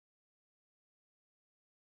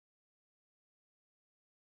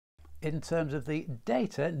In terms of the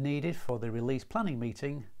data needed for the release planning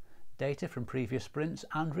meeting, data from previous sprints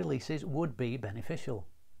and releases would be beneficial.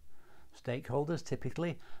 Stakeholders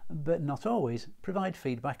typically, but not always, provide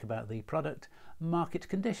feedback about the product, market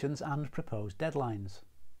conditions and proposed deadlines.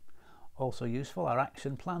 Also useful are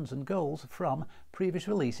action plans and goals from previous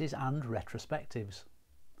releases and retrospectives.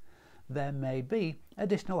 There may be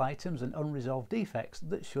additional items and unresolved defects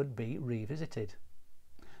that should be revisited.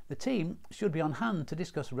 The team should be on hand to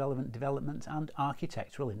discuss relevant development and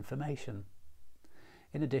architectural information.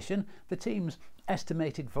 In addition, the team's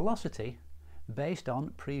estimated velocity based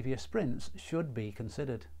on previous sprints should be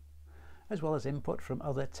considered, as well as input from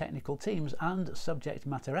other technical teams and subject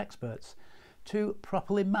matter experts to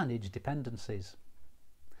properly manage dependencies.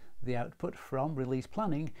 The output from release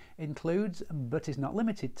planning includes, but is not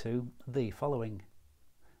limited to, the following.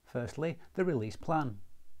 Firstly, the release plan.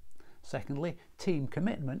 Secondly, team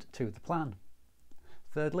commitment to the plan.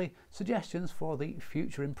 Thirdly, suggestions for the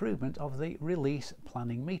future improvement of the release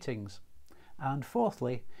planning meetings. And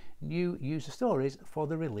fourthly, new user stories for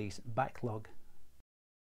the release backlog.